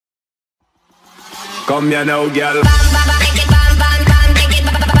Come here now, girl.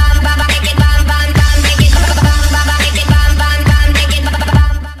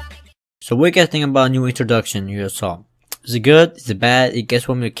 So what you guys think about a new introduction you just saw? Is it good? Is it bad? You guys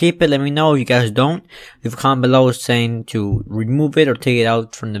want me to keep it? Let me know. If you guys don't, leave a comment below saying to remove it or take it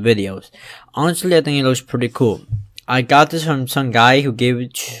out from the videos. Honestly, I think it looks pretty cool. I got this from some guy who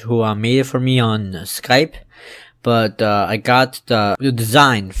made it for me on Skype. But I got the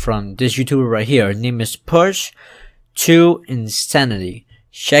design from this YouTuber right here. His name is Push to Insanity.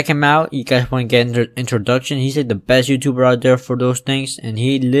 Check him out. You guys want to get introduction? He's like the best YouTuber out there for those things, and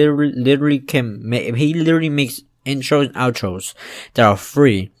he literally makes intros and outros that are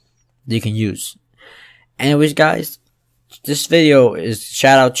free that you can use. Anyways, guys, this video is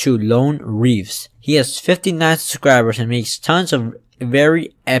shout out to Lone Reeves. He has 59 subscribers and makes tons of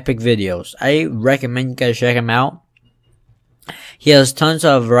very epic videos. I recommend you guys check him out. He has tons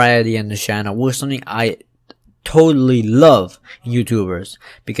of variety on the channel, which is something I totally love in YouTubers,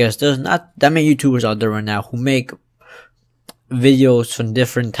 because there's not that many YouTubers out there right now who make videos from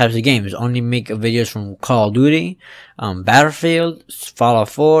different types of games. Only make videos from Call of Duty, Battlefield, Fallout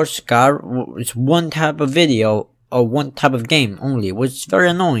 4, Skyrim. It's one type of video or one type of game only, which is very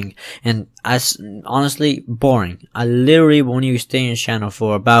annoying and honestly boring. I literally won't even stay in his channel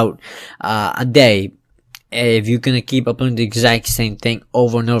for about a day if you're gonna keep uploading the exact same thing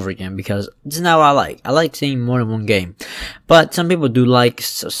over and over again, because this is not what I like. I like seeing more than one game, but some people do like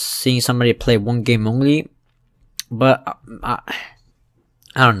seeing somebody play one game only. But I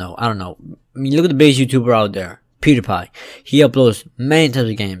don't know. I mean, look at the biggest YouTuber out there, PewDiePie. He uploads many types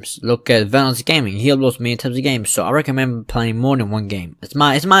of games. Look at Valence Gaming. He uploads many types of games. So I recommend playing more than one game. It's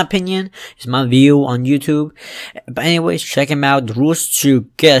my opinion. It's my view on YouTube. But anyways, check him out. The rules to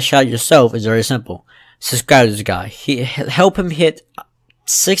get a shot yourself is very simple. Subscribe to this guy. Help him hit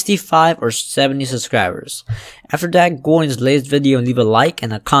 65 or 70 subscribers. After that, go in his latest video and leave a like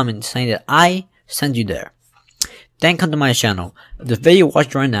and a comment saying that I sent you there. Then come to my channel. The video you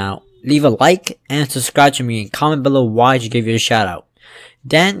watched right now, leave a like and subscribe to me and comment below why I give you a shout out.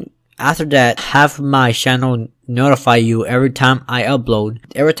 Then after that, have my channel notify you every time I upload.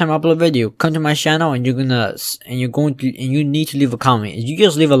 Every time I upload a video, come to my channel and you need to leave a comment. If you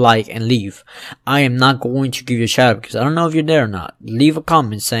just leave a like and leave, I am not going to give you a shout out because I don't know if you're there or not. Leave a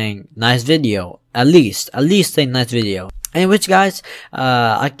comment saying nice video. At least say nice video. Anyways, guys,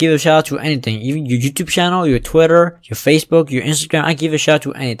 I give a shout out to anything, even your YouTube channel, your Twitter, your Facebook, your Instagram. I give a shout out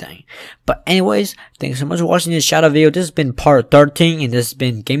to anything. But anyways, thanks so much for watching this shout out video. This has been part 13, and this has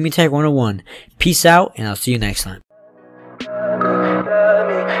been Gaming Tech 101. Peace out, and I'll see you next time.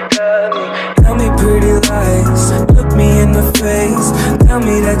 Tell me pretty lies, look me in the face, tell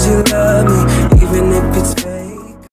me that you love me, even if it's fake.